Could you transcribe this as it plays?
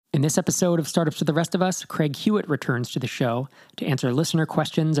In this episode of Startups for the Rest of Us, Craig Hewitt returns to the show to answer listener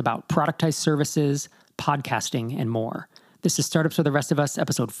questions about productized services, podcasting, and more. This is Startups for the Rest of Us,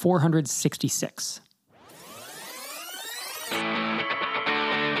 episode 466.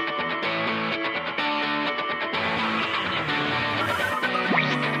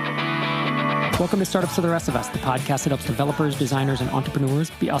 Welcome to Startups for the Rest of Us, the podcast that helps developers, designers, and entrepreneurs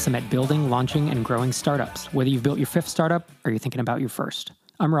be awesome at building, launching, and growing startups. Whether you've built your fifth startup or you're thinking about your first.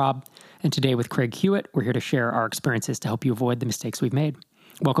 I'm Rob, and today with Craig Hewitt, we're here to share our experiences to help you avoid the mistakes we've made.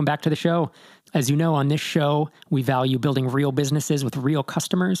 Welcome back to the show. As you know, on this show, we value building real businesses with real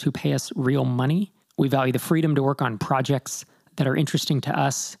customers who pay us real money. We value the freedom to work on projects that are interesting to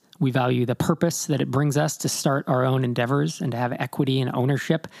us. We value the purpose that it brings us to start our own endeavors and to have equity and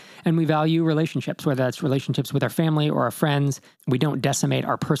ownership. And we value relationships, whether that's relationships with our family or our friends. We don't decimate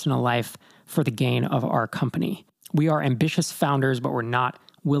our personal life for the gain of our company. We are ambitious founders, but we're not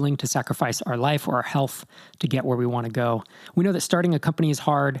willing to sacrifice our life or our health to get where we want to go. We know that starting a company is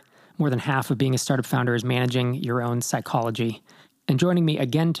hard. More than half of being a startup founder is managing your own psychology. And joining me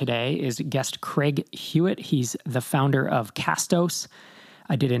again today is guest Craig Hewitt. He's the founder of Castos.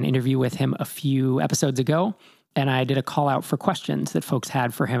 I did an interview with him a few episodes ago, and I did a call out for questions that folks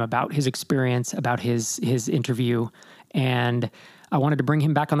had for him about his experience, about his interview. And I wanted to bring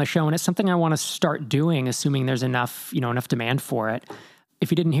him back on the show, and it's something I want to start doing, assuming there's enough demand for it. If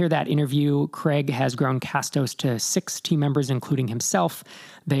you didn't hear that interview, Craig has grown Castos to 6 team members, including himself.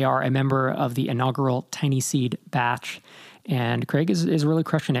 They are a member of the inaugural Tiny Seed batch. And Craig is really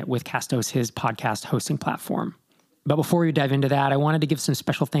crushing it with Castos, his podcast hosting platform. But before we dive into that, I wanted to give some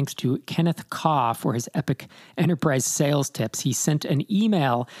special thanks to Kenneth Kaw for his epic enterprise sales tips. He sent an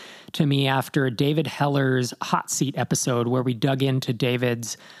email to me after David Heller's Hot Seat episode where we dug into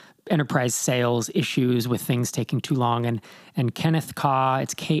David's enterprise sales issues with things taking too long. And Kenneth Kaw,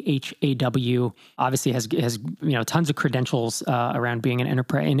 it's Khaw, obviously has tons of credentials around being in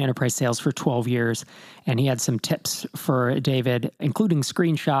enterprise sales for 12 years. And he had some tips for David, including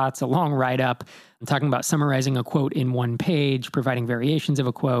screenshots, a long write-up. I'm talking about summarizing a quote in one page, providing variations of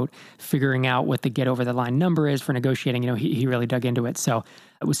a quote, figuring out what the get over the line number is for negotiating. He really dug into it. So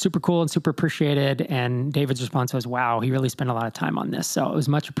it was super cool and super appreciated. And David's response was, wow, he really spent a lot of time on this. So it was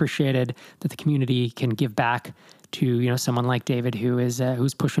much appreciated that the community can give back to, someone like David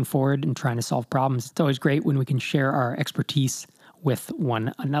who's pushing forward and trying to solve problems. It's always great when we can share our expertise with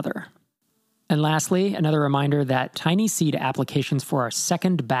one another. And lastly, another reminder that Tiny Seed applications for our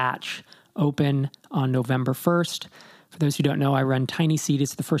second batch open on November 1st. For those who don't know, I run Tiny Seed.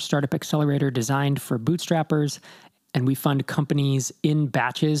 It's the first startup accelerator designed for bootstrappers, and we fund companies in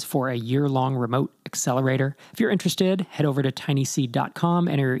batches for a year-long remote accelerator. If you're interested, head over to tinyseed.com,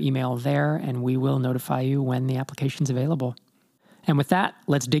 enter your email there, and we will notify you when the application's available. And with that,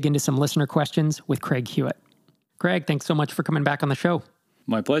 let's dig into some listener questions with Craig Hewitt. Craig, thanks so much for coming back on the show.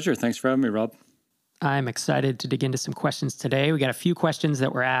 My pleasure. Thanks for having me, Rob. I'm excited to dig into some questions today. We got a few questions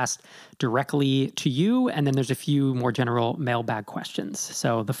that were asked directly to you, and then there's a few more general mailbag questions.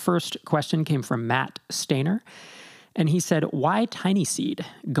 So the first question came from Matt Stainer, and he said, why Tiny Seed?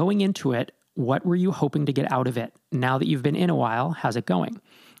 Going into it, what were you hoping to get out of it? Now that you've been in a while, how's it going?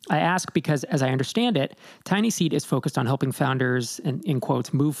 I ask because, as I understand it, Tiny Seed is focused on helping founders, in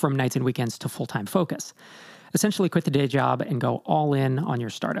quotes, move from nights and weekends to full-time focus. Essentially quit the day job and go all in on your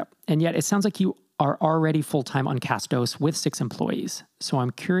startup. And yet it sounds like you are already full-time on Castos with 6 employees. So I'm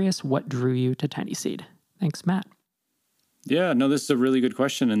curious what drew you to Tiny Seed. Thanks, Matt. Yeah, no, this is a really good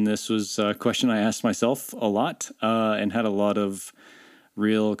question. And this was a question I asked myself a lot and had a lot of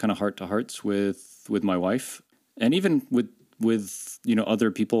real kind of heart-to-hearts with my wife. And even with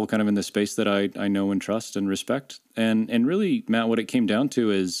other people kind of in the space that I know and trust and respect. And really, Matt, what it came down to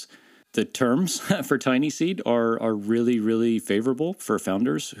is the terms for Tiny Seed are really, really favorable for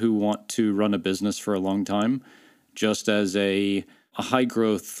founders who want to run a business for a long time, just as a high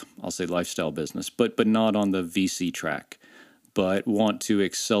growth, I'll say lifestyle business, but not on the VC track, but want to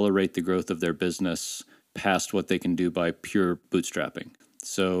accelerate the growth of their business past what they can do by pure bootstrapping.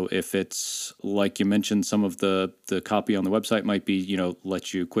 So if it's like you mentioned, some of the copy on the website might be,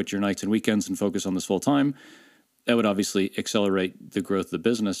 let you quit your nights and weekends and focus on this full time. That would obviously accelerate the growth of the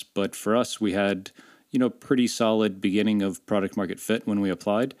business. But for us, we had, pretty solid beginning of product market fit when we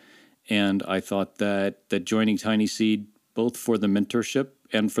applied. And I thought that joining Tiny Seed, both for the mentorship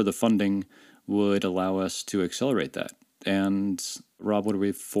and for the funding, would allow us to accelerate that. And Rob, what are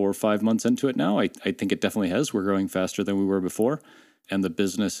we, 4 or 5 months into it now? I think it definitely has. We're growing faster than we were before. And the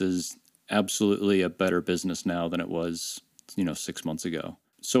business is absolutely a better business now than it was, 6 months ago.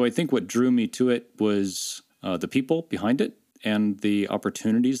 So I think what drew me to it was the people behind it and the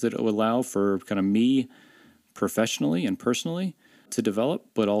opportunities that it will allow for kind of me professionally and personally to develop,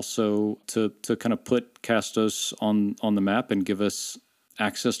 but also to kind of put Castos on the map and give us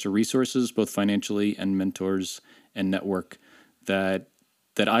access to resources, both financially and mentors and network that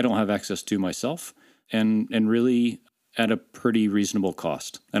I don't have access to myself, and really at a pretty reasonable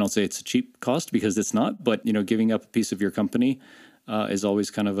cost. I don't say it's a cheap cost because it's not, but giving up a piece of your company is always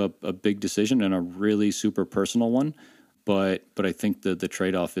kind of a big decision and a really super personal one. But I think the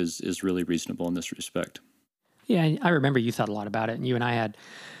trade-off is really reasonable in this respect. Yeah, I remember you thought a lot about it, and you and I had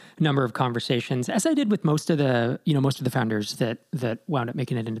a number of conversations, as I did with most of the founders that wound up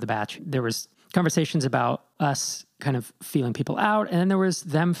making it into the batch. There was conversations about us kind of feeling people out, and then there was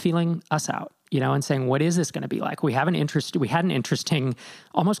them feeling us out, and saying, what is this going to be like? We had an interesting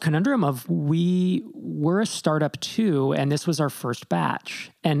almost conundrum of we were a startup too, and this was our first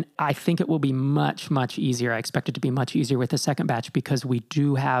batch. And I think it will be much, much easier. I expect it to be much easier with the second batch because we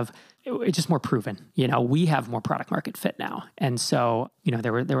do have, it's just more proven. We have more product market fit now. And so,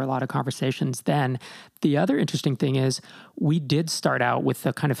 there were a lot of conversations then. The other interesting thing is we did start out with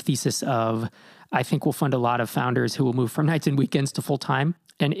the kind of thesis of, I think we'll fund a lot of founders who will move from nights and weekends to full-time.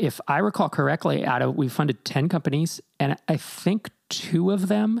 And if I recall correctly, we funded 10 companies, and I think 2 of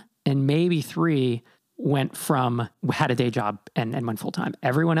them and maybe 3 had a day job and went full-time.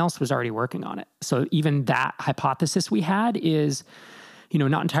 Everyone else was already working on it. So even that hypothesis we had is,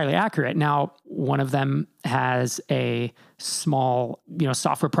 not entirely accurate. Now, one of them has a small,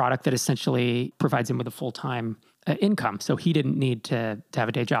 software product that essentially provides him with a full-time income. So he didn't need to have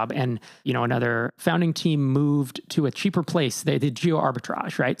a day job. And, another founding team moved to a cheaper place. They did geo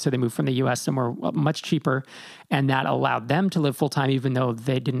arbitrage, right? So they moved from the US somewhere much cheaper. And that allowed them to live full-time, even though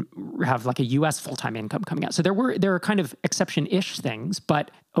they didn't have like a US full-time income coming out. So there are kind of exception-ish things.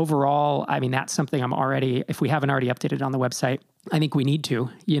 But overall, I mean, that's something if we haven't already updated on the website, I think we need to,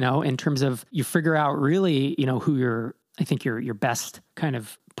 in terms of you figure out really, who your best kind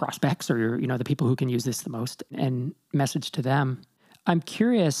of prospects or the people who can use this the most and message to them. I'm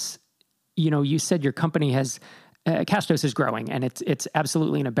curious, you said your company has, Castos is growing and it's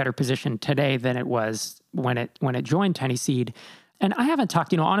absolutely in a better position today than it was when it joined Tiny Seed. And I haven't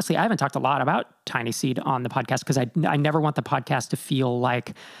talked, honestly, I haven't talked a lot about Tiny Seed on the podcast because I never want the podcast to feel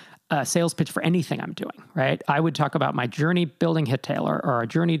like a sales pitch for anything I'm doing, right? I would talk about my journey building Hittail or a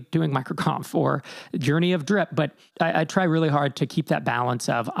journey doing microconf or a journey of drip, but I try really hard to keep that balance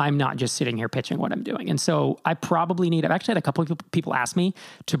of I'm not just sitting here pitching what I'm doing. And so I probably I've actually had a couple of people ask me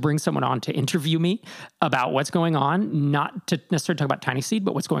to bring someone on to interview me about what's going on, not to necessarily talk about Tiny Seed,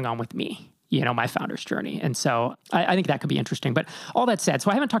 but what's going on with me, my founder's journey. And so I think that could be interesting. But all that said,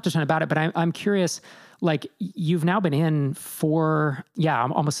 so I haven't talked a ton about it, but I'm curious, like you've now been in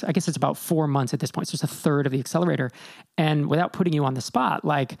almost, I guess it's about 4 months at this point. So it's a third of the accelerator. And without putting you on the spot,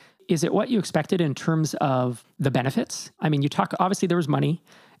 like, is it what you expected in terms of the benefits? I mean, obviously there was money,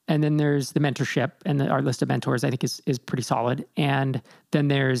 and then there's the mentorship, and our list of mentors I think is pretty solid. And then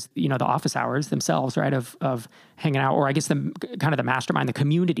there's, the office hours themselves, right? Of hanging out, or I guess the kind of the mastermind, the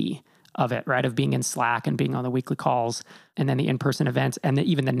community of it, right? Of being in Slack and being on the weekly calls, and then the in-person events, and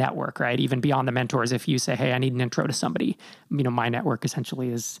even the network, right? Even beyond the mentors, if you say, hey, I need an intro to somebody, my network essentially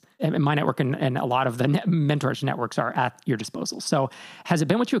is, my network and a lot of the mentors networks are at your disposal. So has it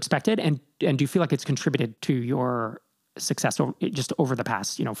been what you expected? And do you feel like it's contributed to your success just over the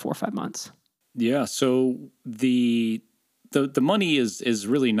past, 4 or 5 months? Yeah. So the money is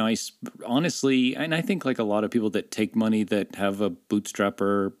really nice, honestly. And I think like a lot of people that take money that have a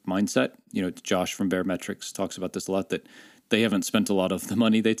bootstrapper mindset, Josh from Baremetrics talks about this a lot, that they haven't spent a lot of the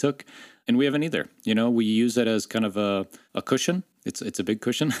money they took, and we haven't either. We use it as kind of a cushion. It's a big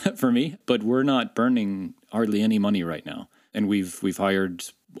cushion for me, but we're not burning hardly any money right now. And we've hired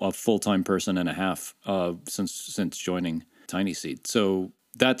a full-time person and a half since joining Tiny Seed. So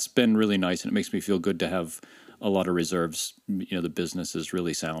that's been really nice, and it makes me feel good to have a lot of reserves. The business is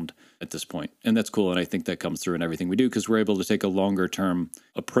really sound at this point. And that's cool. And I think that comes through in everything we do because we're able to take a longer term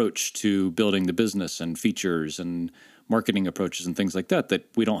approach to building the business and features and marketing approaches and things like that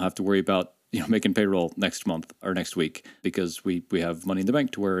we don't have to worry about, making payroll next month or next week because we have money in the bank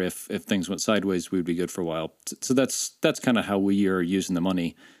to where if things went sideways, we would be good for a while. So that's kind of how we are using the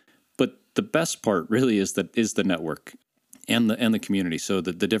money. But the best part really is the network and the community. So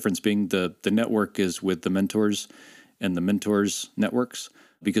the difference being the network is with the mentors and the mentors networks,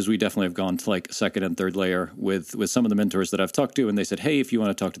 because we definitely have gone to like second and third layer with some of the mentors that I've talked to, and they said, hey, if you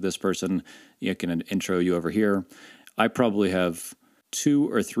want to talk to this person, I can intro you over here. I probably have 2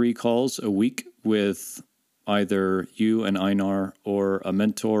 or 3 calls a week with either you and Einar or a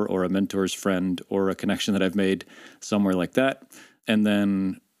mentor or a mentor's friend or a connection that I've made somewhere like that. And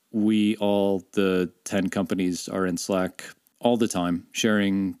then we all, the 10 companies, are in Slack all the time,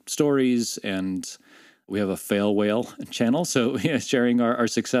 sharing stories, and we have a fail whale channel. So sharing our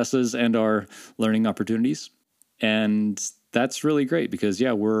successes and our learning opportunities. And that's really great because,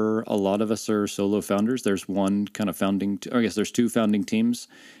 a lot of us are solo founders. There's one kind of there's two founding teams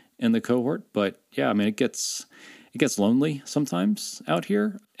in the cohort. But it gets lonely sometimes out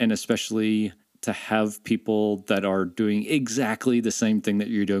here. And especially to have people that are doing exactly the same thing that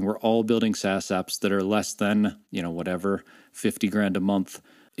you're doing. We're all building SaaS apps that are less than, $50,000 a month.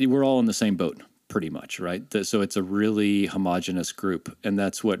 We're all in the same boat, pretty much, right? So it's a really homogenous group. And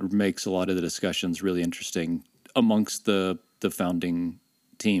that's what makes a lot of the discussions really interesting amongst the founding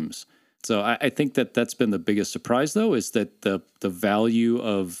teams. So I think that's been the biggest surprise, though, is that the value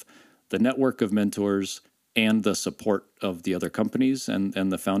of the network of mentors and the support of the other companies and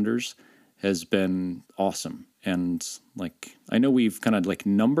the founders has been awesome. And I know we've kind of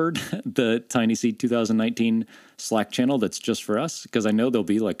numbered the Tiny Seed 2019 Slack channel that's just for us, because I know there'll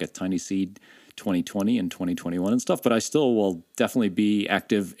be a Tiny Seed 2020 and 2021 and stuff, but I still will definitely be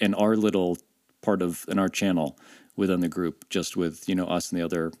active in our little part in our channel within the group, just with, us and the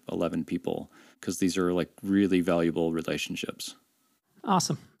other 11 people, because these are really valuable relationships.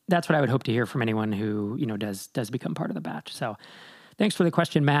 Awesome. That's what I would hope to hear from anyone who, does become part of the batch. So thanks for the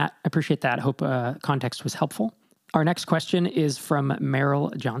question, Matt. I appreciate that. I hope context was helpful. Our next question is from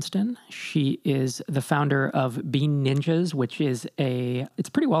Meryl Johnston. She is the founder of Bean Ninjas, which is it's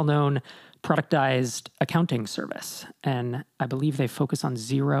pretty well-known productized accounting service. And I believe they focus on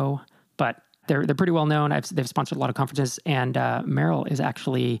Xero, but they're pretty well-known. They've sponsored a lot of conferences, and Meryl is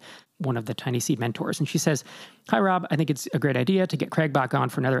actually one of the Tiny Seed mentors. And she says, "Hi, Rob. I think it's a great idea to get Craig back on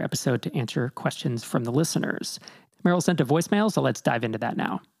for another episode to answer questions from the listeners." Meryl sent a voicemail, so let's dive into that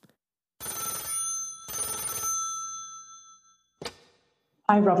now.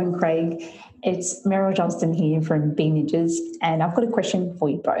 Hi, Rob and Craig. It's Meryl Johnston here from Bean Ninjas, and I've got a question for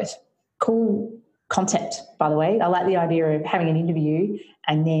you both. Cool concept, by the way. I like the idea of having an interview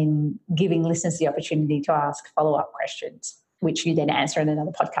and then giving listeners the opportunity to ask follow-up questions, which you then answer in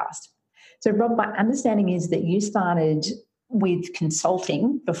another podcast. So, Rob, my understanding is that you started with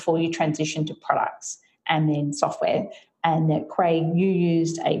consulting before you transitioned to products and then software, and that, Craig, you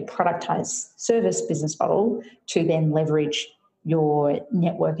used a productized service business model to then leverage your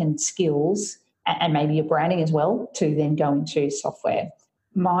network and skills and maybe your branding as well to then go into software.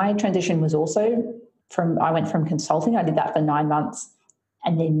 My transition was also I went from consulting, I did that for 9 months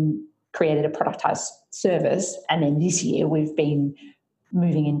and then created a productized service. And then this year we've been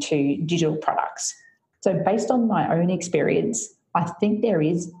moving into digital products. So based on my own experience, I think there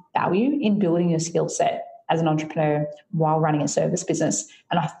is value in building a skill set as an entrepreneur while running a service business.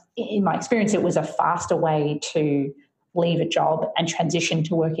 And in my experience, it was a faster way to leave a job and transition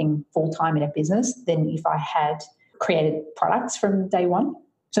to working full-time in a business than if I had created products from day one.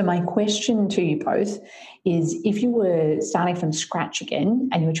 So my question to you both is, if you were starting from scratch again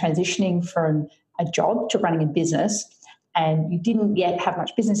and you were transitioning from a job to running a business and you didn't yet have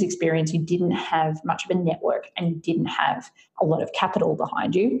much business experience, you didn't have much of a network, and you didn't have a lot of capital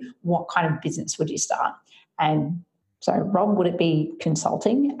behind you, what kind of business would you start? And so, Rob, would it be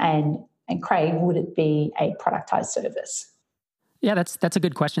consulting? And Craig, would it be a productized service? Yeah, that's a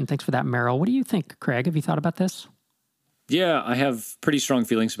good question. Thanks for that, Meryl. What do you think, Craig? Have you thought about this? Yeah, I have pretty strong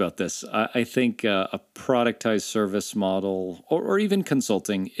feelings about this. I think a productized service model or even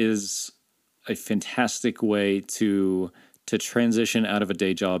consulting is a fantastic way to transition out of a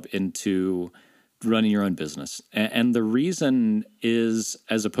day job into running your own business. And the reason is,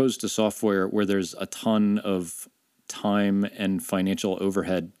 as opposed to software where there's a ton of time and financial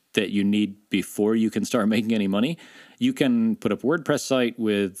overhead that you need before you can start making any money, you can put up a WordPress site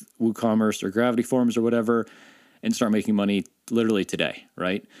with WooCommerce or Gravity Forms or whatever and start making money literally today,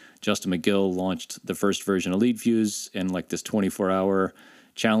 right? Justin McGill launched the first version of LeadFuse in this 24-hour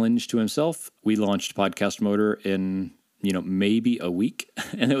challenge to himself. We launched Podcast Motor in, maybe a week.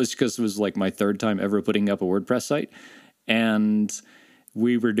 And it was because it was my third time ever putting up a WordPress site. And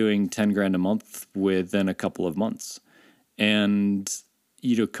we were doing $10,000 a month within a couple of months. And,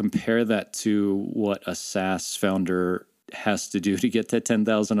 compare that to what a SaaS founder has to do to get to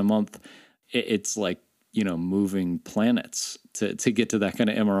 $10,000 a month. It's moving planets to get to that kind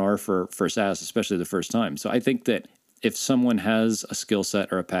of MRR for SaaS, especially the first time. So I think that if someone has a skill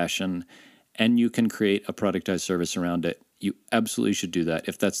set or a passion and you can create a productized service around it, you absolutely should do that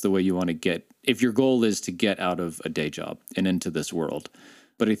if that's the way you want to if your goal is to get out of a day job and into this world.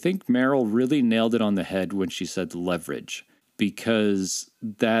 But I think Meryl really nailed it on the head when she said leverage, because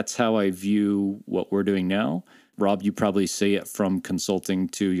that's how I view what we're doing now. Rob, you probably say it from consulting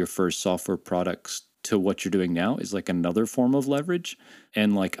to your first software products to what you're doing now is like another form of leverage.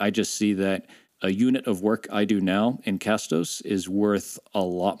 And like, I just see that a unit of work I do now in Castos is worth a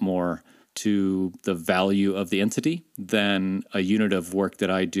lot more to the value of the entity than a unit of work that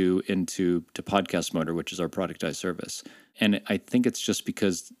I do into Podcast Motor, which is our productized service. And I think it's just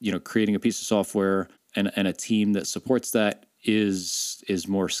because, creating a piece of software and a team that supports that is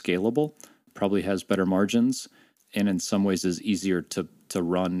more scalable, probably has better margins, and in some ways is easier to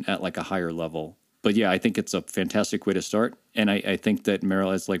run at like a higher level. But yeah, I think it's a fantastic way to start. And I think that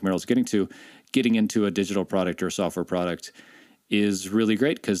Meryl's getting into a digital product or software product is really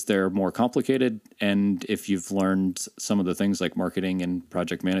great because they're more complicated. And if you've learned some of the things like marketing and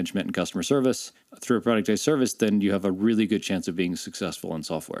project management and customer service through a productized service, then you have a really good chance of being successful in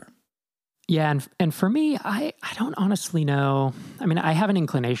software. Yeah. And for me, I don't honestly know. I mean, I have an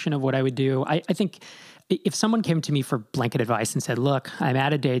inclination of what I would do. I think if someone came to me for blanket advice and said, look, I'm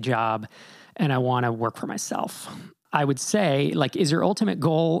at a day job and I want to work for myself, I would say, like, is your ultimate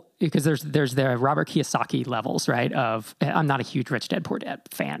goal, because there's the Robert Kiyosaki levels, right? I'm not a huge Rich Dad Poor Dad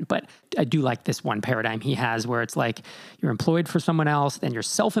fan, but I do like this one paradigm he has where it's like you're employed for someone else, then you're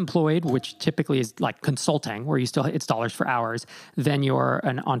self-employed, which typically is like consulting, where it's dollars for hours. Then you're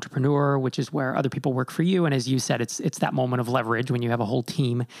an entrepreneur, which is where other people work for you. And as you said, it's that moment of leverage when you have a whole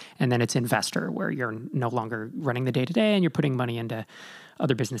team. And then it's investor, where you're no longer running the day-to-day and you're putting money into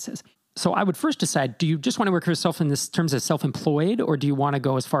other businesses. So I would first decide, do you just want to work for yourself in this terms of self-employed, or do you want to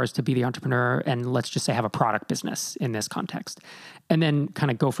go as far as to be the entrepreneur and let's just say have a product business in this context? And then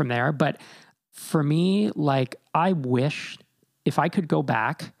kind of go from there. But for me, like, I wish, if I could go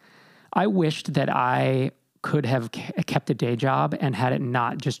back, I wished that I could have kept a day job and had it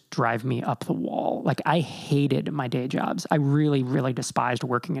not just drive me up the wall. Like, I hated my day jobs. I really, really despised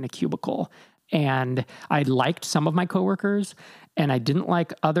working in a cubicle. And I liked some of my coworkers, and I didn't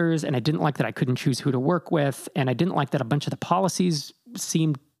like others, and I didn't like that I couldn't choose who to work with, and I didn't like that a bunch of the policies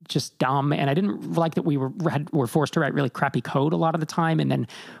seemed just dumb, and I didn't like that we were forced to write really crappy code a lot of the time, and then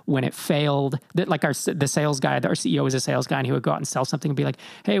when it failed, that like the sales guy, our CEO was a sales guy, and he would go out and sell something and be like,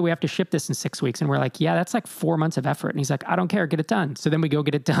 hey, we have to ship this in 6 weeks, and we're like, yeah, that's like 4 months of effort, and he's like, I don't care, get it done. So then we go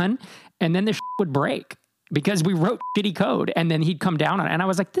get it done, and then the would break, because we wrote shitty code, and then he'd come down on it. And I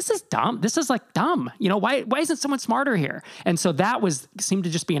was like, this is dumb. This is like dumb. Why isn't someone smarter here? And so that seemed to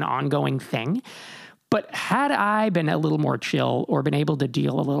just be an ongoing thing. But had I been a little more chill or been able to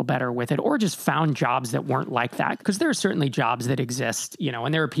deal a little better with it, or just found jobs that weren't like that, because there are certainly jobs that exist,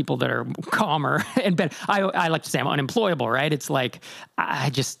 and there are people that are calmer and better. I like to say I'm unemployable, right? It's like, I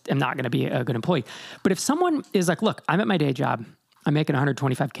just am not going to be a good employee. But if someone is like, look, I'm at my day job, I'm making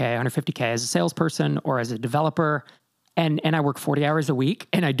 $125K, $150K as a salesperson or as a developer, and I work 40 hours a week,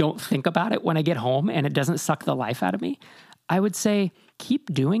 and I don't think about it when I get home, and it doesn't suck the life out of me, I would say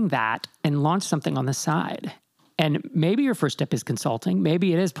keep doing that and launch something on the side. And maybe your first step is consulting.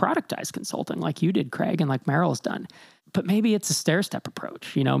 Maybe it is productized consulting like you did, Craig, and like Meryl's done. But maybe it's a stair-step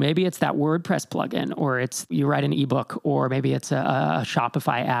approach. Maybe it's that WordPress plugin, or it's you write an ebook, or maybe it's a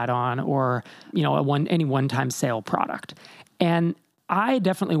Shopify add-on, or any one-time sale product. And I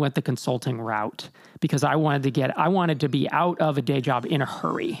definitely went the consulting route because I wanted to be out of a day job in a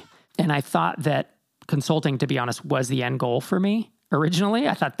hurry. And I thought that consulting, to be honest, was the end goal for me originally.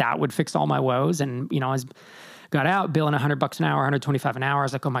 I thought that would fix all my woes. And, I got out billing $100 an hour, $125 an hour. I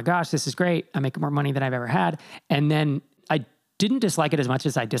was like, oh my gosh, this is great. I'm making more money than I've ever had. And then I didn't dislike it as much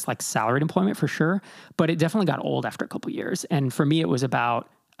as I disliked salaried employment for sure, but it definitely got old after a couple of years. And for me, it was about,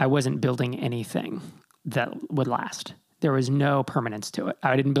 I wasn't building anything that would last. There was no permanence to it.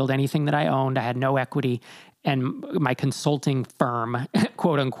 I didn't build anything that I owned. I had no equity. And my consulting firm,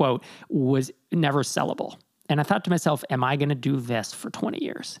 quote unquote, was never sellable. And I thought to myself, am I going to do this for 20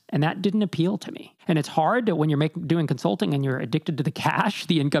 years? And that didn't appeal to me. And it's hard when you're doing consulting and you're addicted to the cash,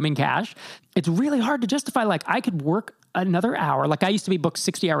 the incoming cash. It's really hard to justify, like, I could work another hour. Like, I used to be booked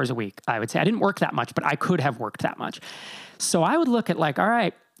 60 hours a week, I would say. I didn't work that much, but I could have worked that much. So I would look at like, all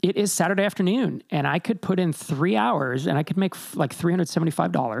right, it is Saturday afternoon, and I could put in 3 hours and I could make like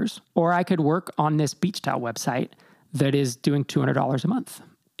 $375, or I could work on this beach towel website that is doing $200 a month.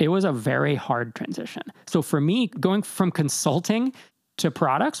 It was a very hard transition. So for me, going from consulting to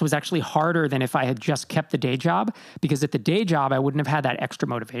products was actually harder than if I had just kept the day job, because at the day job, I wouldn't have had that extra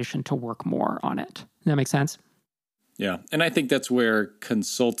motivation to work more on it. Does that make sense? Yeah. And I think that's where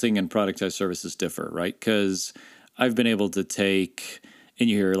consulting and productized services differ, right? Because I've been able to take And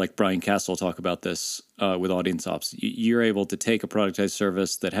you hear like Brian Castle talk about this with audience ops. You're able to take a productized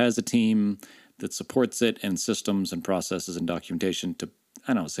service that has a team that supports it and systems and processes and documentation to,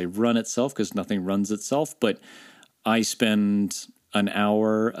 I don't say run itself because nothing runs itself, but I spend an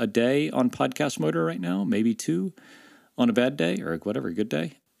hour a day on Podcast Motor right now, maybe 2 on a bad day or whatever, a good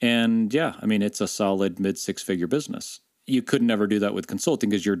day. And yeah, I mean, it's a solid mid-6-figure business. You could never do that with consulting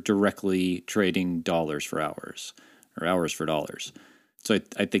because you're directly trading dollars for hours or hours for dollars. So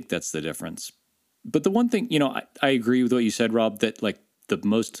I think that's the difference. But the one thing, I agree with what you said, Rob, that like the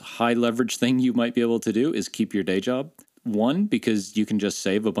most high leverage thing you might be able to do is keep your day job. One, because you can just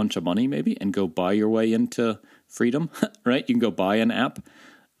save a bunch of money maybe and go buy your way into freedom, right? You can go buy an app,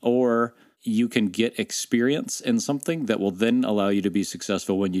 or you can get experience in something that will then allow you to be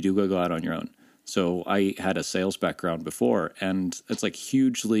successful when you do go out on your own. So I had a sales background before, and it's like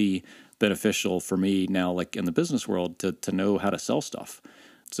hugely beneficial for me now, like in the business world, to know how to sell stuff.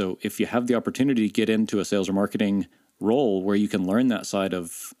 So if you have the opportunity to get into a sales or marketing role where you can learn that side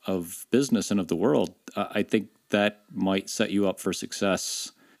of business and of the world, I think that might set you up for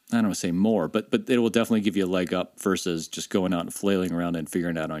success. I don't want to say more, but it will definitely give you a leg up versus just going out and flailing around and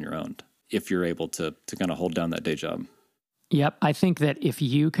figuring it out on your own, if you're able to kind of hold down that day job. Yep. I think that if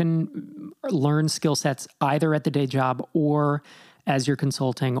you can learn skill sets either at the day job or as you're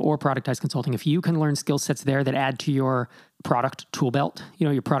consulting or productized consulting, if you can learn skill sets there that add to your product tool belt,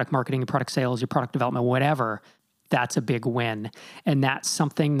 your product marketing, your product sales, your product development, whatever, that's a big win. And that's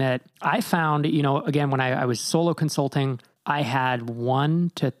something that I found, again, when I was solo consulting, I had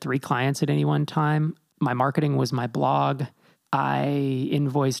 1 to 3 clients at any one time. My marketing was my blog. I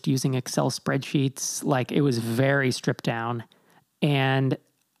invoiced using Excel spreadsheets. Like, it was very stripped down. And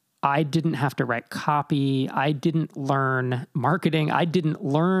I didn't have to write copy. I didn't learn marketing. I didn't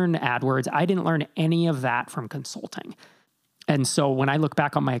learn AdWords. I didn't learn any of that from consulting. And so when I look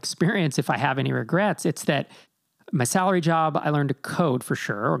back on my experience, if I have any regrets, it's that my salary job, I learned to code for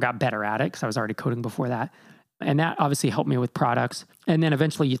sure, or got better at it because I was already coding before that. And that obviously helped me with products. And then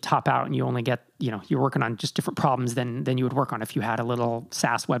eventually you top out and you only get, you're working on just different problems than you would work on if you had a little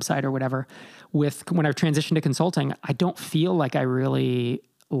SaaS website or whatever. When I transitioned to consulting, I don't feel like I really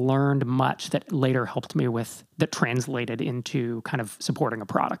learned much that later helped me that translated into kind of supporting a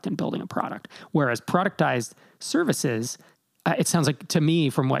product and building a product. Whereas productized services, it sounds like to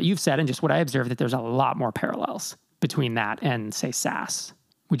me from what you've said and just what I observed that there's a lot more parallels between that and say SaaS.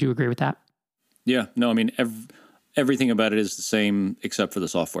 Would you agree with that? Yeah, no, I mean, everything about it is the same except for the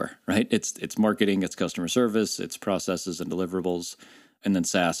software, right? It's marketing, it's customer service, it's processes and deliverables, and then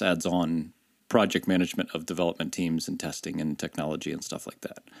SaaS adds on project management of development teams and testing and technology and stuff like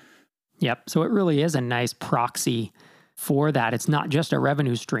that. Yep. So it really is a nice proxy for that. It's not just a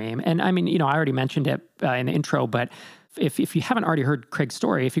revenue stream. And I mean, I already mentioned it in the intro, but if you haven't already heard Craig's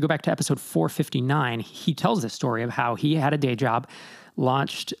story, if you go back to episode 459, he tells this story of how he had a day job,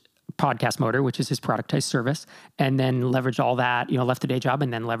 launched Podcast Motor, which is his productized service, and then leveraged all that, left the day job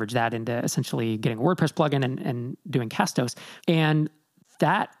and then leveraged that into essentially getting a WordPress plugin and doing Castos. And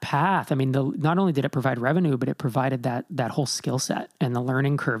that path, I mean, not only did it provide revenue, but it provided that whole skill set and the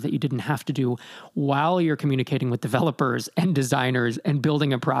learning curve that you didn't have to do while you're communicating with developers and designers and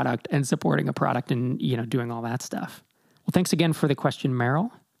building a product and supporting a product and, doing all that stuff. Well, thanks again for the question,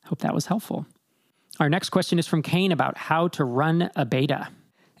 Meryl. Hope that was helpful. Our next question is from Kane about how to run a beta.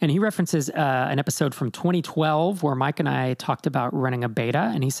 And he references an episode from 2012 where Mike and I talked about running a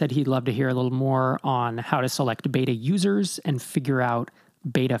beta. And he said he'd love to hear a little more on how to select beta users and figure out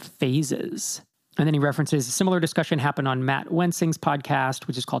beta phases. And then he references a similar discussion happened on Matt Wensing's podcast,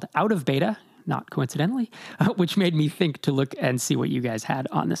 which is called Out of Beta, not coincidentally, which made me think to look and see what you guys had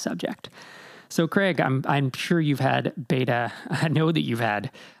on the subject. So Craig, I'm sure you've had beta. I know that you've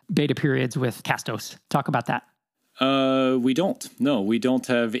had beta periods with Castos. Talk about that. We don't. No, we don't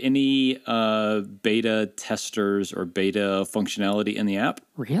have any beta testers or beta functionality in the app.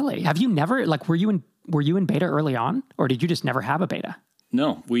 Really? Have you never, were you in beta early on, or did you just never have a beta?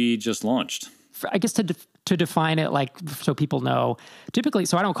 No, we just launched. I guess to define it, so people know, typically,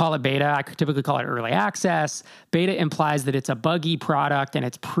 so I don't call it beta, I typically call it early access. Beta implies that it's a buggy product and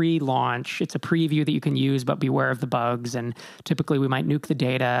it's pre-launch. It's a preview that you can use, but beware of the bugs. And typically we might nuke the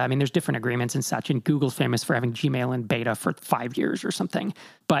data. I mean, there's different agreements and such, and Google's famous for having Gmail in beta for 5 years or something.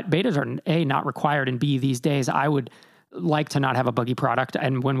 But betas are A, not required, and B, these days I would like to not have a buggy product.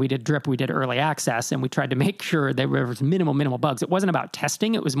 And when we did Drip, we did early access and we tried to make sure there was minimal bugs. It wasn't about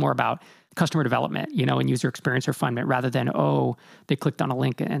testing. It was more about customer development, and user experience refinement rather than, they clicked on a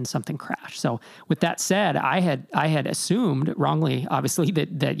link and something crashed. So with that said, I had assumed wrongly, obviously,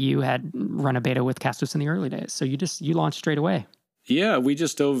 that you had run a beta with Castos in the early days. So you launched straight away. Yeah, we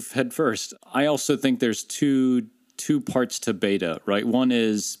just dove head first. I also think there's two parts to beta, right? One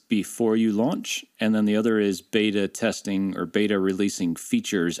is before you launch, and then the other is beta testing or beta releasing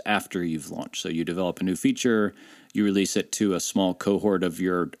features after you've launched. So you develop a new feature, you release it to a small cohort of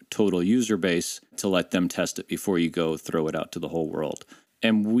your total user base to let them test it before you go throw it out to the whole world.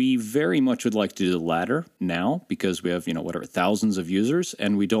 And we very much would like to do the latter now because we have, thousands of users,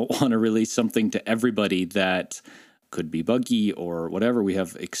 and we don't want to release something to everybody that could be buggy or whatever. We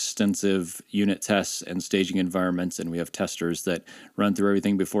have extensive unit tests and staging environments, and we have testers that run through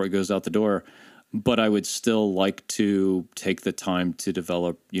everything before it goes out the door. But I would still like to take the time to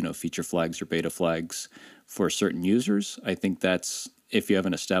develop, feature flags or beta flags for certain users. I think that's, if you have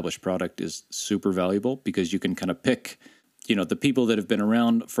an established product, is super valuable because you can kind of pick, the people that have been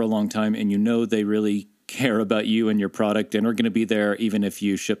around for a long time and they really care about you and your product and are going to be there even if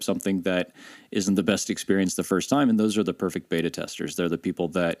you ship something that isn't the best experience the first time. And those are the perfect beta testers. They're the people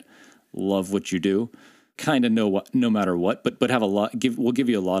that love what you do, kind of know what, no matter what, but have will give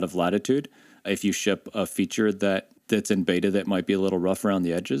you a lot of latitude. If you ship a feature that's in beta that might be a little rough around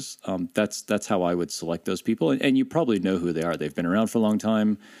the edges, that's how I would select those people. And you probably know who they are. They've been around for a long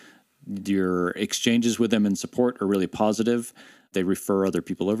time. Your exchanges with them in support are really positive. They refer other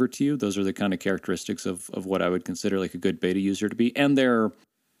people over to you. Those are the kind of characteristics of what I would consider like a good beta user to be. And they're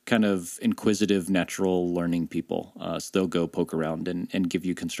kind of inquisitive, natural learning people. So they'll go poke around and give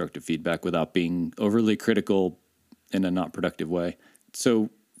you constructive feedback without being overly critical in a not productive way. So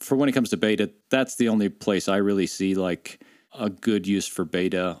for when it comes to beta, that's the only place I really see like a good use for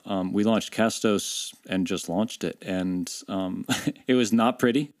beta. We launched Castos and just launched it, and it was not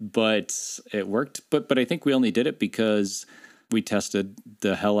pretty, but it worked. But I think we only did it because we tested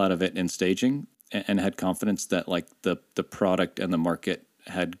the hell out of it in staging and had confidence that like the product and the market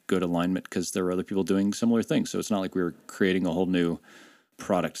had good alignment because there were other people doing similar things. So it's not like we were creating a whole new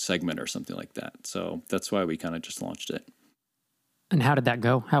product segment or something like that. So that's why we kind of just launched it. And how did that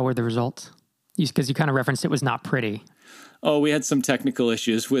go? How were the results? Because you kind of referenced it was not pretty. Oh, we had some technical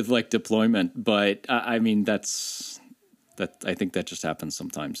issues with like deployment, but I mean, I think that just happens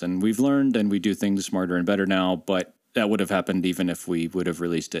sometimes. And we've learned and we do things smarter and better now, but that would have happened even if we would have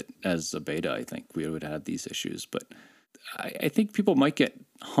released it as a beta. I think we would have had these issues, but I think people might get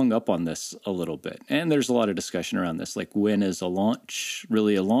hung up on this a little bit. And there's a lot of discussion around this, like when is a launch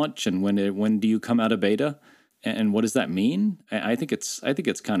really a launch, and when do you come out of beta, and what does that mean? I think it's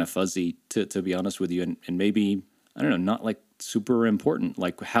kind of fuzzy to be honest with you, and maybe I don't know, not like super important,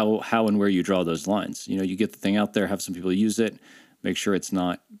 like how and where you draw those lines. You get the thing out there, have some people use it, make sure it's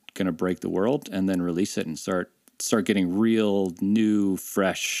not going to break the world, and then release it and start getting real new,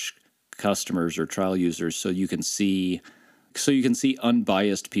 fresh customers or trial users so you can see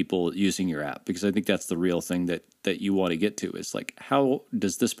unbiased people using your app, because I think that's the real thing that you want to get to is like, how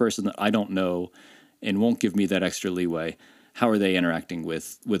does this person that I don't know and won't give me that extra leeway, how are they interacting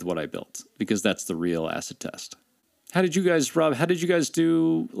with what I built? Because that's the real acid test. How did you guys, Rob,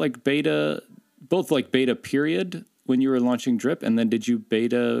 do like beta, both like beta period when you were launching Drip, and then did you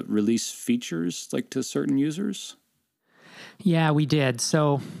beta release features like to certain users? Yeah, we did.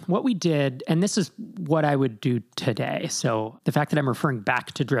 So what we did, and this is what I would do today. So the fact that I'm referring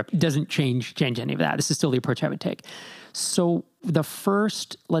back to Drip doesn't change any of that. This is still the approach I would take. So the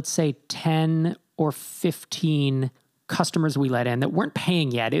first, let's say 10 or 15 customers we let in that weren't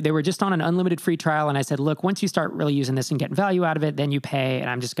paying yet. They were just on an unlimited free trial. And I said, look, once you start really using this and getting value out of it, then you pay, and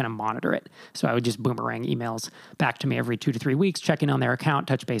I'm just going to monitor it. So I would just boomerang emails back to me every 2 to 3 weeks, check in on their account,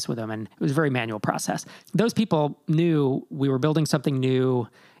 touch base with them. And it was a very manual process. Those people knew we were building something new.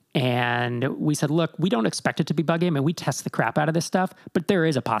 And we said, look, we don't expect it to be buggy. I mean, we test the crap out of this stuff, but there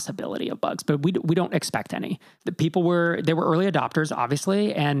is a possibility of bugs, but we don't expect any. They were early adopters,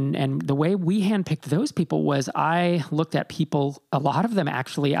 obviously. And the way we handpicked those people was I looked at people, a lot of them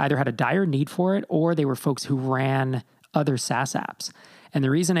actually either had a dire need for it or they were folks who ran other SaaS apps. And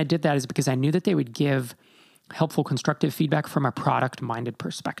the reason I did that is because I knew that they would give helpful, constructive feedback from a product-minded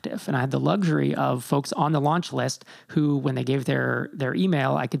perspective. And I had the luxury of folks on the launch list who, when they gave their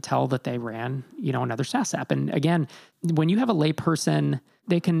email, I could tell that they ran, another SaaS app. And again, when you have a layperson,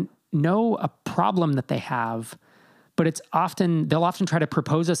 they can know a problem that they have, but they'll often try to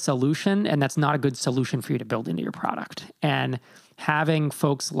propose a solution, and that's not a good solution for you to build into your product. And having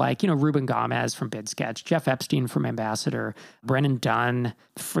folks like, Ruben Gomez from BidSketch, Jeff Epstein from Ambassador, Brennan Dunn,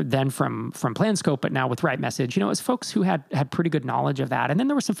 from PlanScope, but now with RightMessage, it was folks who had pretty good knowledge of that. And then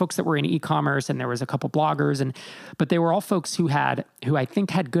there were some folks that were in e-commerce, and there was a couple bloggers, but they were all folks who I think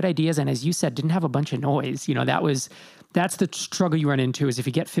had good ideas, and as you said, didn't have a bunch of noise. That's the struggle you run into, is if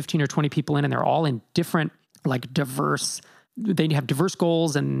you get 15 or 20 people in and they're all in different, like diverse they have diverse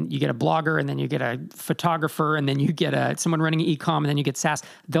goals, and you get a blogger, and then you get a photographer, and then you get someone running e-com, and then you get SaaS.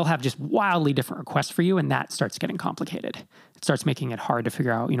 They'll have just wildly different requests for you, and that starts getting complicated. It starts making it hard to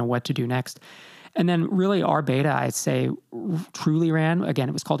figure out, what to do next. And then really our beta, I'd say, truly ran, again,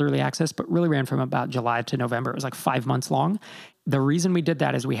 it was called early access, but really ran from about July to November. It was like 5 months long. The reason we did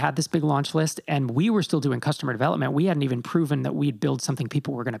that is we had this big launch list and we were still doing customer development. We hadn't even proven that we'd build something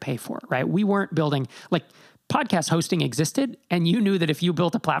people were going to pay for, right? We weren't building, like podcast hosting existed, and you knew that if you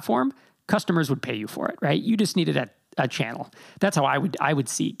built a platform, customers would pay you for it, right? You just needed a channel. That's how I would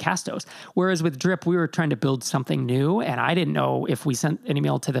see Castos. Whereas with Drip, we were trying to build something new, and I didn't know if we sent an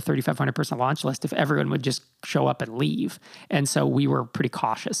email to the 3,500 person launch list, if everyone would just show up and leave. And so we were pretty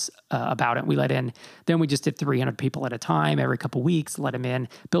cautious about it. We let in, then we just did 300 people at a time every couple weeks, let them in,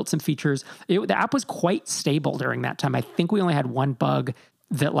 built some features. The app was quite stable during that time. I think we only had one bug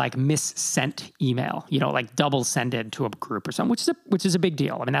that like missent email, like double sended to a group or something, which is a big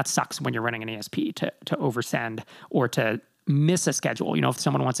deal. I mean, that sucks when you're running an ESP to oversend or to miss a schedule. If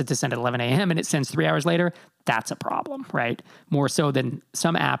someone wants it to send at 11 a.m. and it sends 3 hours later, that's a problem, right? More so than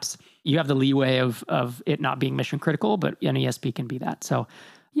some apps, you have the leeway of it not being mission critical, but an ESP can be that. So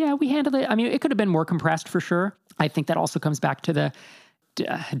yeah, we handled it. I mean, it could have been more compressed for sure. I think that also comes back to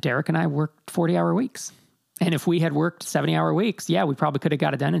Derek and I worked 40-hour weeks. And if we had worked 70-hour weeks, yeah, we probably could have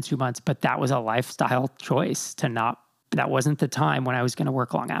got it done in 2 months, but that was a lifestyle choice that wasn't the time when I was going to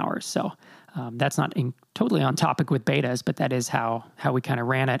work long hours. So that's not totally on topic with betas, but that is how we kind of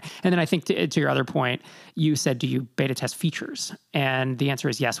ran it. And then I think to your other point, you said, do you beta test features? And the answer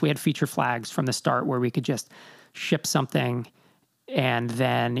is yes. We had feature flags from the start where we could just ship something. And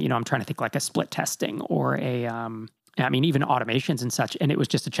then, I'm trying to think like a split testing or even automations and such. And it was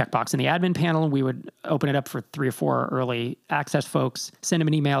just a checkbox in the admin panel. We would open it up for 3 or 4 early access folks, send them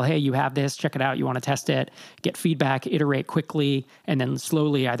an email. Hey, you have this, check it out. You want to test it, get feedback, iterate quickly, and then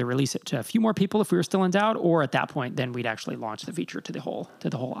slowly either release it to a few more people if we were still in doubt, or at that point, then we'd actually launch the feature to the whole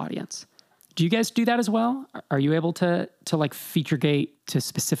audience. Do you guys do that as well? Are you able to like feature gate to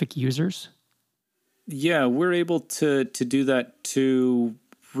specific users? Yeah, we're able to do that to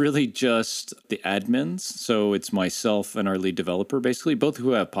really just the admins. So it's myself and our lead developer, basically, both who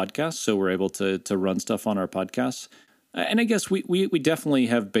have podcasts. So we're able to run stuff on our podcasts. And I guess we definitely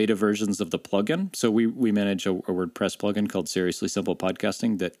have beta versions of the plugin. So we manage a WordPress plugin called Seriously Simple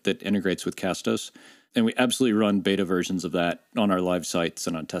Podcasting that integrates with Castos. And we absolutely run beta versions of that on our live sites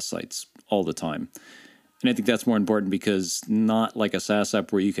and on test sites all the time. And I think that's more important because not like a SaaS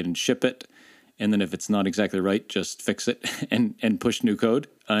app where you can ship it, and then if it's not exactly right, just fix it and push new code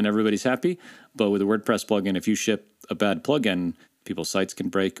and everybody's happy. But with a WordPress plugin, if you ship a bad plugin, people's sites can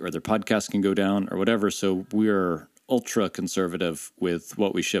break or their podcasts can go down or whatever. So we're ultra conservative with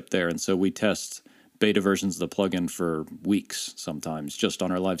what we ship there. And so we test beta versions of the plugin for weeks sometimes just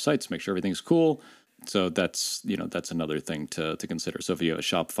on our live sites, make sure everything's cool. So that's another thing to consider. So if you have a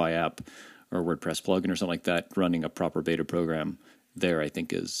Shopify app or a WordPress plugin or something like that, running a proper beta program there, I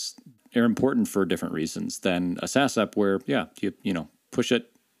think are important for different reasons than a SaaS app where, you push it.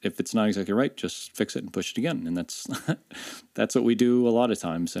 If it's not exactly right, just fix it and push it again. And that's what we do a lot of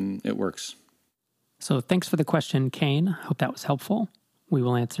times, and it works. So thanks for the question, Kane. Hope that was helpful. We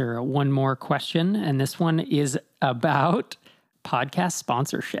will answer one more question, and this one is about podcast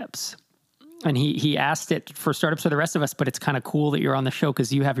sponsorships. And he asked it for startups for the rest of us, but it's kind of cool that you're on the show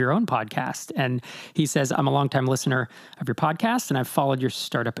because you have your own podcast. And he says, I'm a longtime listener of your podcast, and I've followed your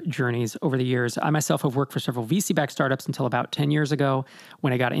startup journeys over the years. I myself have worked for several VC-backed startups until about 10 years ago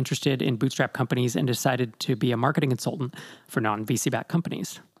when I got interested in bootstrap companies and decided to be a marketing consultant for non-VC-backed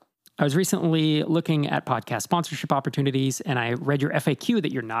companies. I was recently looking at podcast sponsorship opportunities, and I read your FAQ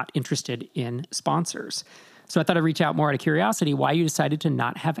that you're not interested in sponsors. So I thought I'd reach out more out of curiosity why you decided to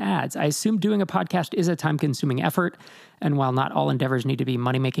not have ads. I assume doing a podcast is a time-consuming effort, and while not all endeavors need to be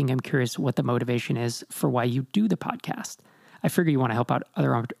money-making, I'm curious what the motivation is for why you do the podcast. I figure you want to help out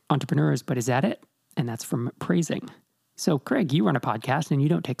other entrepreneurs, but is that it? And that's from Praising. So Craig, you run a podcast and you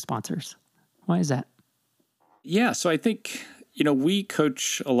don't take sponsors. Why is that? Yeah, so I think, we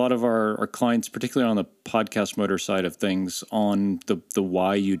coach a lot of our clients, particularly on the podcast motor side of things, on the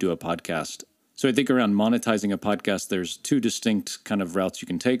why you do a podcast. So I think around monetizing a podcast, there's 2 distinct kind of routes you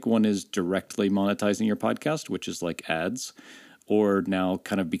can take. One is directly monetizing your podcast, which is like ads, or now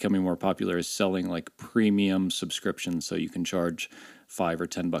kind of becoming more popular is selling like premium subscriptions. So you can charge $5 or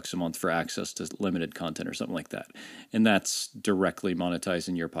 $10 a month for access to limited content or something like that. And that's directly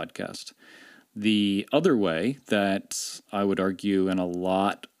monetizing your podcast. The other way that I would argue in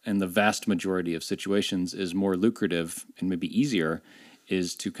the vast majority of situations is more lucrative and maybe easier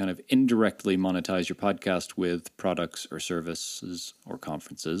is to kind of indirectly monetize your podcast with products or services or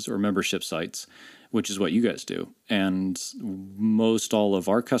conferences or membership sites, which is what you guys do. And most all of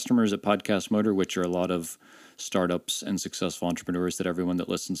our customers at Podcast Motor, which are a lot of startups and successful entrepreneurs that everyone that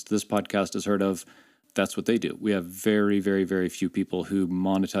listens to this podcast has heard of, that's what they do. We have very, very, very few people who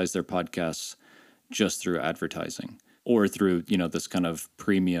monetize their podcasts just through advertising or through, this kind of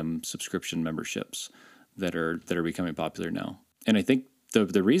premium subscription memberships that are becoming popular now. And I think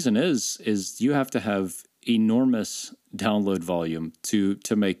the reason is you have to have enormous download volume to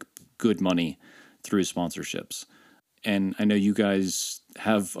make good money through sponsorships. And I know you guys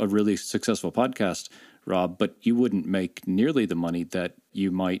have a really successful podcast, Rob, but you wouldn't make nearly the money that you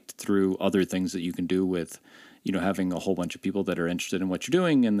might through other things that you can do with, having a whole bunch of people that are interested in what you're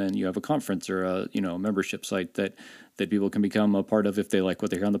doing. And then you have a conference or a membership site that people can become a part of if they like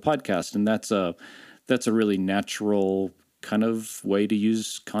what they hear on the podcast. And that's a really natural kind of way to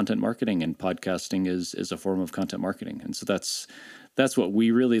use content marketing, and podcasting is a form of content marketing. And so that's what we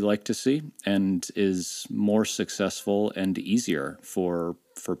really like to see, and is more successful and easier for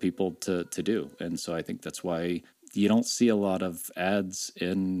people to do. And so I think that's why you don't see a lot of ads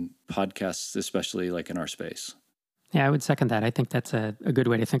in podcasts, especially like in our space. Yeah, I would second that. I think that's a good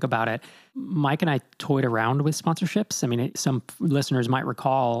way to think about it. Mike and I toyed around with sponsorships. I mean, some listeners might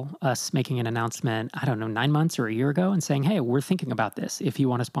recall us making an announcement, 9 months or a year ago, and saying, hey, we're thinking about this. If you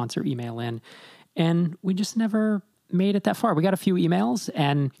want to sponsor, email in. And we just never made it that far. We got a few emails,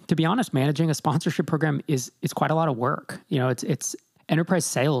 and to be honest, managing a sponsorship program is quite a lot of work. It's enterprise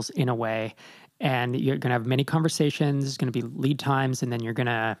sales in a way. And you're going to have many conversations. There's going to be lead times, and then you're going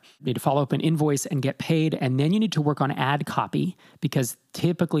to need to follow up an invoice and get paid. And then you need to work on ad copy, because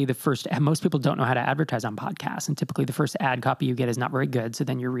typically most people don't know how to advertise on podcasts. And typically the first ad copy you get is not very good. So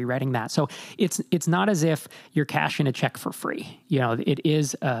then you're rewriting that. So it's not as if you're cashing a check for free. It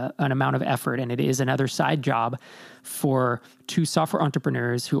is an amount of effort, and it is another side job for two software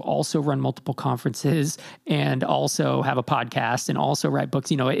entrepreneurs who also run multiple conferences and also have a podcast and also write books.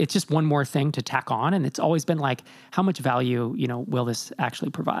 It's just one more thing to tack on. And it's always been like, how much value, will this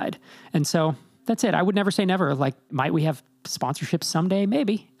actually provide? And so that's it. I would never say never. Like, might we have sponsorships someday?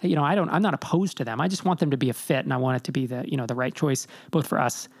 Maybe. I'm not opposed to them. I just want them to be a fit, and I want it to be the right choice, both for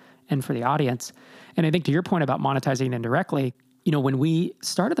us and for the audience. And I think to your point about monetizing indirectly, when we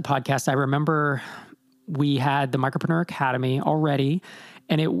started the podcast, I remember we had the Micropreneur Academy already,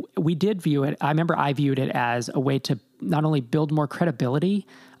 and we did view it. I remember I viewed it as a way to not only build more credibility,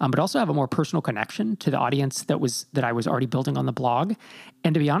 but also have a more personal connection to the audience that I was already building on the blog.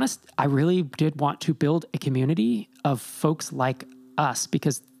 And to be honest, I really did want to build a community of folks like us,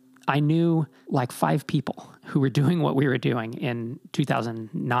 because I knew like 5 people who were doing what we were doing in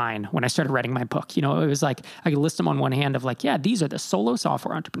 2009 when I started writing my book. It was like I could list them on one hand of like, yeah, these are the solo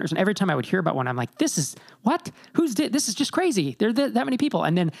software entrepreneurs. And every time I would hear about one, I'm like, this is what? This is just crazy. There are that many people.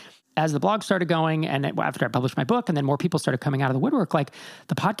 And then as the blog started going, and after I published my book, and then more people started coming out of the woodwork, like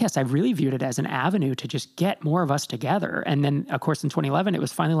the podcast, I really viewed it as an avenue to just get more of us together. And then, of course, in 2011, it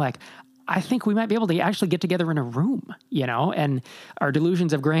was finally like, I think we might be able to actually get together in a room, and our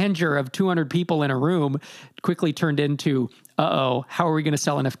delusions of grandeur of 200 people in a room quickly turned into, how are we going to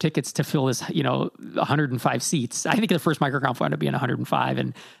sell enough tickets to fill this, 105 seats? I think the first MicroConf wound up being 105,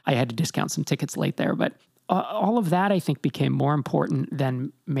 and I had to discount some tickets late there. But all of that, I think, became more important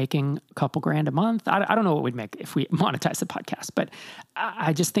than making a couple grand a month. I don't know what we'd make if we monetized the podcast, but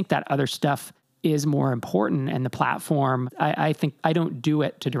I just think that other stuff is more important. And the platform, I think I don't do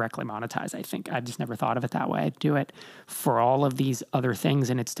it to directly monetize. I think I've just never thought of it that way. I do it for all of these other things.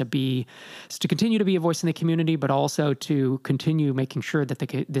 And it's to continue to be a voice in the community, but also to continue making sure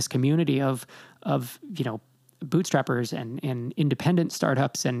that this community of bootstrappers and independent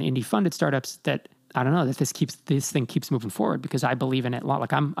startups and indie funded startups, that I don't know, that this thing keeps moving forward, because I believe in it a lot.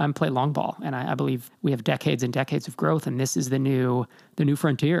 Like I'm play long ball, and I believe we have decades and decades of growth, and this is the new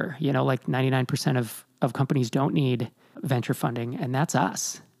frontier. Like 99% of companies don't need venture funding, and that's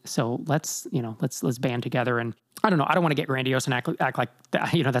us. So let's band together. And I don't know, I don't want to get grandiose and act like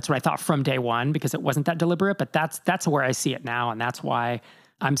that, that's what I thought from day one, because it wasn't that deliberate, but that's where I see it now, and that's why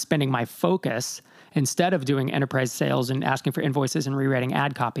I'm spending my focus, instead of doing enterprise sales and asking for invoices and rewriting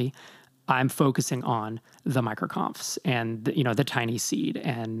ad copy, I'm focusing on the microconfs and the tiny seed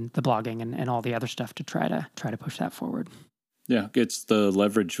and the blogging and all the other stuff to try to push that forward. Yeah, it's the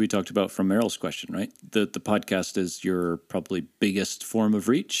leverage we talked about from Meryl's question, right? The podcast is your probably biggest form of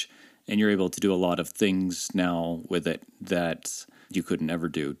reach, and you're able to do a lot of things now with it that you couldn't ever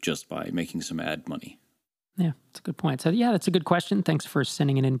do just by making some ad money. Yeah, that's a good point. So yeah, that's a good question. Thanks for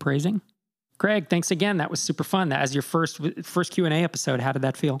sending it in praising. Craig, thanks again. That was super fun. That as your first Q&A episode, how did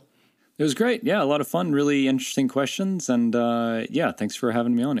that feel? It was great. Yeah, a lot of fun, really interesting questions. And thanks for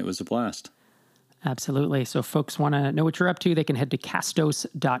having me on. It was a blast. Absolutely. So if folks want to know what you're up to, they can head to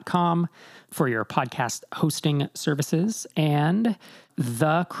castos.com for your podcast hosting services and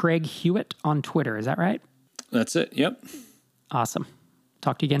the Craig Hewitt on Twitter. Is that right? That's it. Yep. Awesome.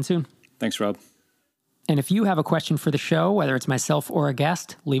 Talk to you again soon. Thanks, Rob. And if you have a question for the show, whether it's myself or a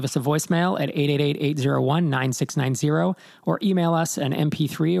guest, leave us a voicemail at 888-801-9690 or email us an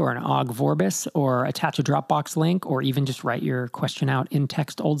MP3 or an OGG Vorbis or attach a Dropbox link or even just write your question out in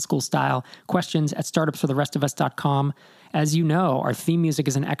text old school style. Questions at startupsfortherestofus.com. As you know, our theme music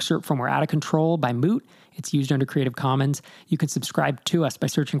is an excerpt from We're Out of Control by Moot. It's used under Creative Commons. You can subscribe to us by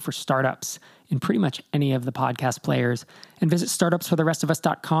searching for Startups in pretty much any of the podcast players. And visit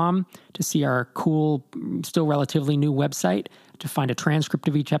startupsfortherestofus.com to see our cool, still relatively new website, to find a transcript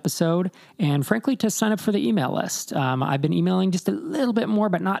of each episode, and frankly, to sign up for the email list. I've been emailing just a little bit more,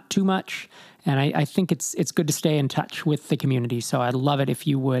 but not too much. And I think it's good to stay in touch with the community. So I'd love it if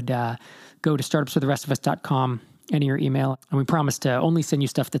you would go to startupsfortherestofus.com, enter your email, and we promise to only send you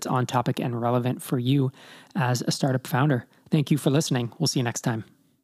stuff that's on topic and relevant for you as a startup founder. Thank you for listening. We'll see you next time.